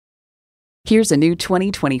Here's a new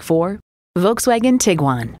 2024 Volkswagen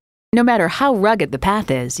Tiguan. No matter how rugged the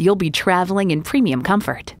path is, you'll be traveling in premium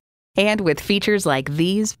comfort. And with features like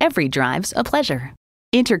these, every drive's a pleasure.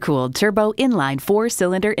 Intercooled turbo inline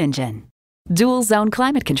 4-cylinder engine, dual zone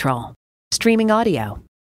climate control, streaming audio,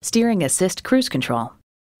 steering assist cruise control,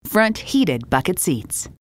 front heated bucket seats,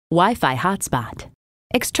 Wi-Fi hotspot,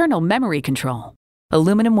 external memory control,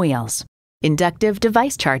 aluminum wheels, inductive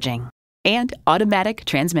device charging, and automatic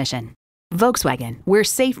transmission. Volkswagen, where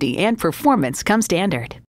safety and performance come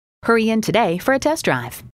standard. Hurry in today for a test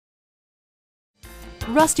drive.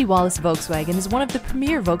 Rusty Wallis Volkswagen is one of the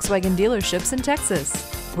premier Volkswagen dealerships in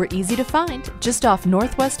Texas. We're easy to find just off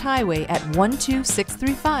Northwest Highway at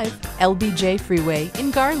 12635 LBJ Freeway in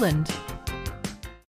Garland.